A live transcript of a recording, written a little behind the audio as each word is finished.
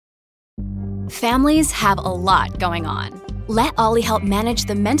Families have a lot going on. Let Ollie help manage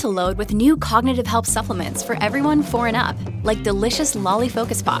the mental load with new cognitive help supplements for everyone 4 and up, like delicious Lolly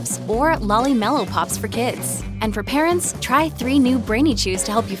Focus Pops or Lolly Mellow Pops for kids. And for parents, try 3 new Brainy Chews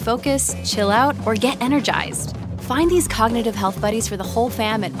to help you focus, chill out, or get energized. Find these cognitive health buddies for the whole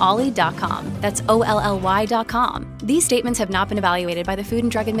fam at ollie.com. That's OLLY.com. These statements have not been evaluated by the Food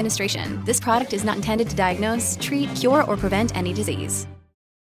and Drug Administration. This product is not intended to diagnose, treat, cure, or prevent any disease.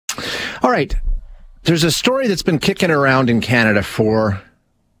 All right. There's a story that's been kicking around in Canada for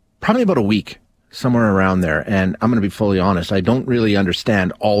probably about a week, somewhere around there. And I'm going to be fully honest, I don't really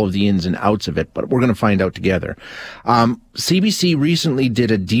understand all of the ins and outs of it, but we're going to find out together. CBC recently did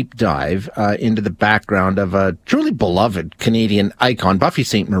a deep dive into the background of a truly beloved Canadian icon, Buffy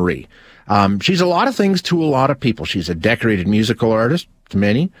Sainte-Marie. She's a lot of things to a lot of people. She's a decorated musical artist to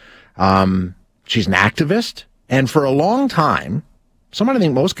many. She's an activist. And for a long time, someone I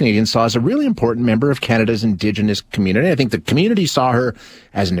think most Canadians saw as a really important member of Canada's Indigenous community. I think the community saw her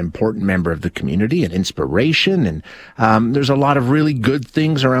as an important member of the community, an inspiration, and there's a lot of really good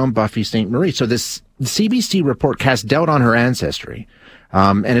things around Buffy Sainte-Marie. So this CBC report casts doubt on her ancestry,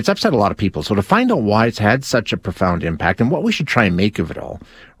 and it's upset a lot of people. So to find out why it's had such a profound impact and what we should try and make of it all,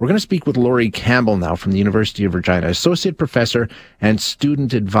 we're going to speak with Laurie Campbell now from the University of Regina, Associate Professor and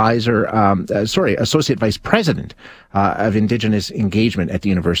Student Advisor, Associate Vice President of Indigenous Engagement at the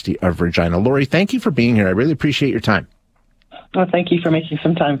University of Regina. Laurie, thank you for being here. I really appreciate your time. Well, thank you for making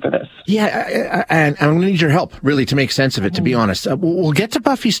some time for this. Yeah, and I'm going to need your help, really, to make sense of it, to be honest. We'll get to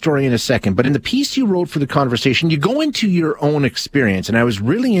Buffy's story in a second, but in the piece you wrote for the conversation, you go into your own experience, and I was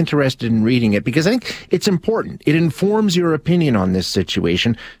really interested in reading it because I think it's important. It informs your opinion on this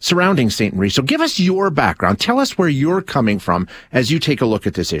situation surrounding Sainte-Marie. So give us your background. Tell us where you're coming from as you take a look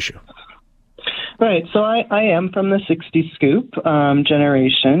at this issue. Right. So I am from the 60 Scoop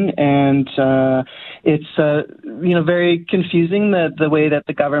generation, and it's very confusing the way that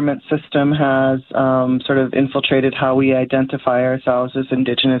the government system has sort of infiltrated how we identify ourselves as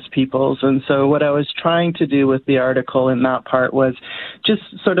Indigenous peoples. And so what I was trying to do with the article in that part was just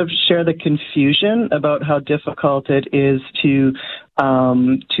sort of share the confusion about how difficult it is to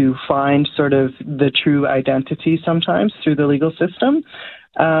find sort of the true identity sometimes through the legal system.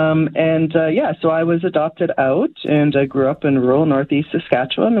 So I was adopted out, and I grew up in rural northeast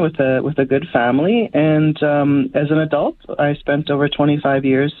Saskatchewan with a good family. And as an adult, I spent over 25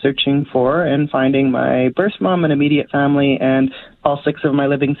 years searching for and finding my birth mom and immediate family, and all 6 of my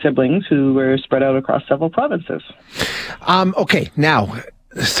living siblings who were spread out across several provinces. Okay, now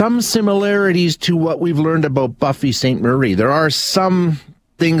some similarities to what we've learned about Buffy Sainte-Marie. There are some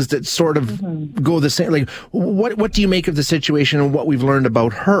things that sort of go the same. Like, what do you make of the situation and what we've learned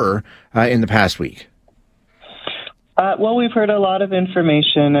about her in the past week? Well, we've heard a lot of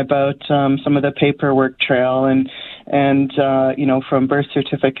information about some of the paperwork trail and from birth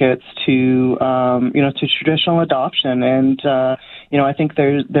certificates to traditional adoption. And I think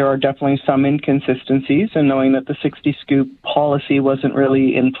there are definitely some inconsistencies in knowing that the 60 Scoop policy wasn't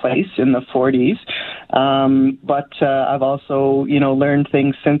really in place in the 40s. But I've also, learned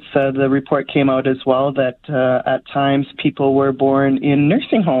things since the report came out as well, that at times people were born in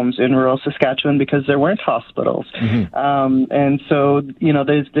nursing homes in rural Saskatchewan because there weren't hospitals. Mm-hmm. And so,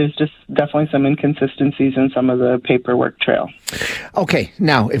 there's just definitely some inconsistencies in some of the paperwork trail. Okay,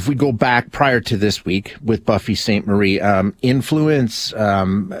 now if we go back prior to this week with Buffy Sainte-Marie, influence,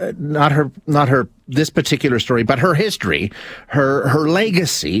 not her this particular story, but her history, her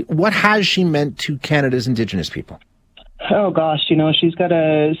legacy. What has she meant to Canada's Indigenous people? Oh gosh, she's got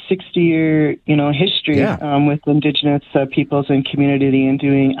a 60-year, history with Indigenous peoples and community, and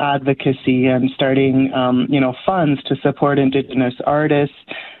doing advocacy and starting, funds to support Indigenous artists.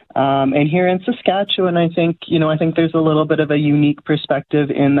 And here in Saskatchewan, I think there's a little bit of a unique perspective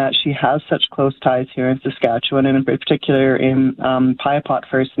in that she has such close ties here in Saskatchewan, and in particular in Piapot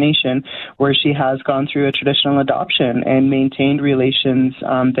First Nation, where she has gone through a traditional adoption and maintained relations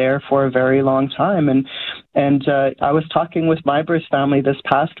there for a very long time. And I was talking with my birth family this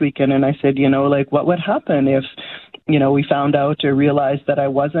past weekend, and I said, what would happen if we found out or realized that I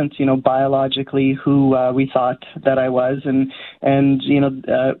wasn't, biologically who we thought that I was. And in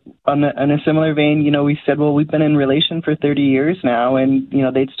a similar vein, we said, well, we've been in relation for 30 years now, and,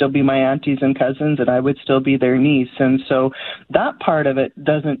 they'd still be my aunties and cousins, and I would still be their niece. And so that part of it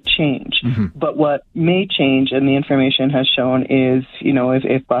doesn't change. Mm-hmm. But what may change, and the information has shown, is,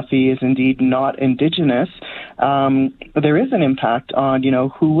 if Buffy is indeed not Indigenous, there is an impact on,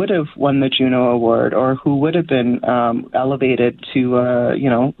 who would have won the Juno Award, or who would have been elevated to,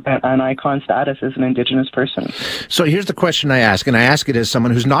 an icon status as an Indigenous person. So here's the question I ask, and I ask it as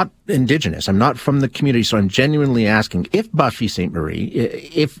someone who's not Indigenous. I'm not from the community, so I'm genuinely asking, if Buffy Sainte-Marie,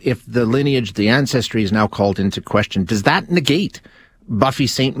 if the lineage, the ancestry is now called into question, does that negate Buffy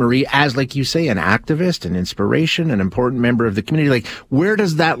Sainte-Marie as, like you say, an activist, an inspiration, an important member of the community? Like, where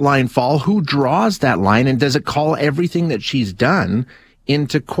does that line fall? Who draws that line? And does it call everything that she's done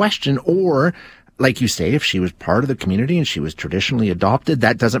into question? Or, like you say, if she was part of the community and she was traditionally adopted,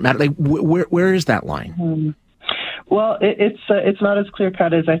 that doesn't matter. Like, where is that line? Well, it's not as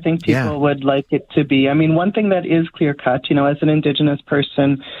clear-cut as I think people would like it to be. I mean, one thing that is clear-cut, as an Indigenous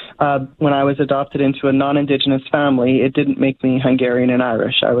person, when I was adopted into a non-Indigenous family, it didn't make me Hungarian and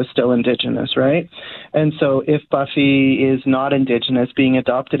Irish. I was still Indigenous, right? And so if Buffy is not Indigenous, being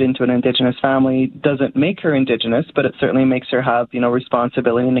adopted into an Indigenous family doesn't make her Indigenous, but it certainly makes her have,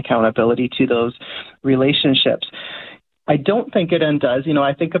 responsibility and accountability to those relationships. I don't think it undoes.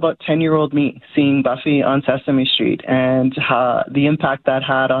 I think about 10-year-old me seeing Buffy on Sesame Street and the impact that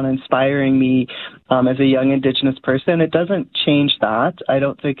had on inspiring me as a young Indigenous person. It doesn't change that. I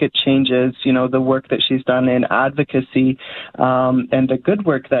don't think it changes, the work that she's done in advocacy and the good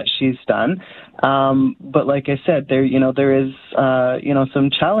work that she's done. But like I said, there is, some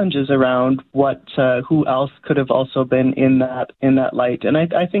challenges around who else could have also been in that light. And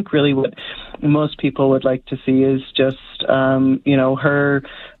I think really what most people would like to see is just, her,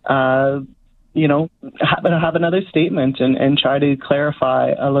 have another statement and try to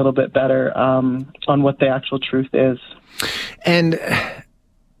clarify a little bit better on what the actual truth is. And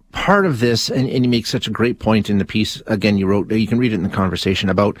part of this, and you make such a great point in the piece, again, you wrote, you can read it in the conversation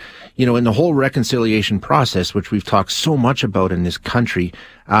about, in the whole reconciliation process, which we've talked so much about in this country,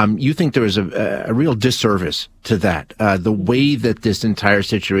 you think there was a real disservice to that, the way that this entire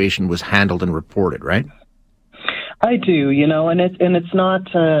situation was handled and reported, right? I do, and it's not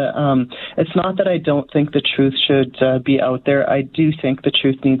that I don't think the truth should be out there. I do think the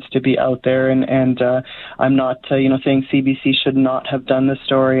truth needs to be out there, and I'm not saying CBC should not have done the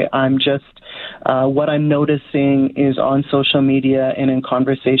story. I'm just what I'm noticing is on social media and in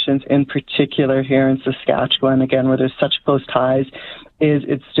conversations, in particular here in Saskatchewan, again, where there's such close ties,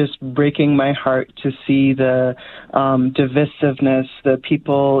 it's just breaking my heart to see the divisiveness, the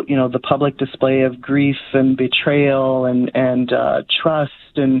people, the public display of grief and betrayal and trust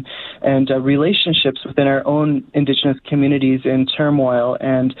and relationships within our own Indigenous communities in turmoil.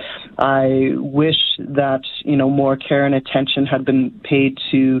 And I wish that, more care and attention had been paid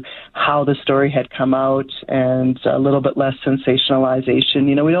to how the story had come out and a little bit less sensationalization.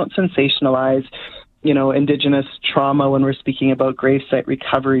 We don't sensationalize Indigenous trauma when we're speaking about gravesite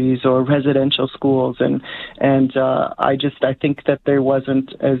recoveries or residential schools. And I think that there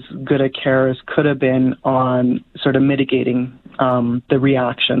wasn't as good a care as could have been on sort of mitigating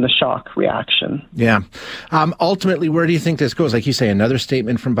the shock reaction. Yeah. Ultimately, where do you think this goes? Like you say, another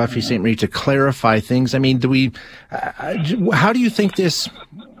statement from Buffy Sainte-Marie to clarify things. I mean, how do you think this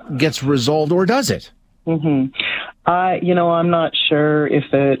gets resolved, or does it? Mm-hmm. I'm not sure if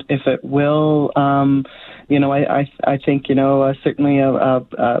it will. I think certainly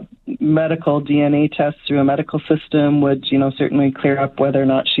a medical DNA test through a medical system would certainly clear up whether or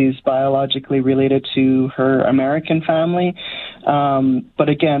not she's biologically related to her American family. But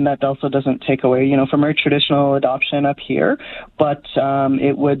again, that also doesn't take away from her traditional adoption up here. But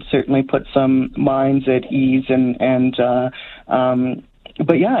it would certainly put some minds at ease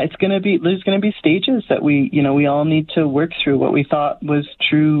but yeah, there's going to be stages that we all need to work through. What we thought was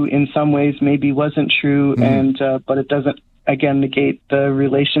true in some ways maybe wasn't true, mm-hmm. But it doesn't again negate the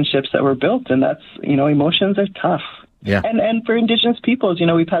relationships that were built, and that's emotions are tough. Yeah, and for Indigenous peoples,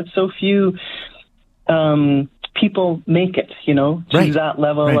 we've had so few people make it, to right. that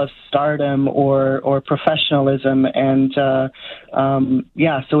level of stardom or professionalism. And, so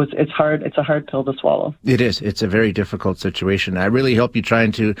it's hard. It's a hard pill to swallow. It is. It's a very difficult situation. I really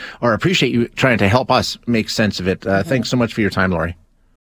appreciate you trying to help us make sense of it. Thanks so much for your time, Laurie.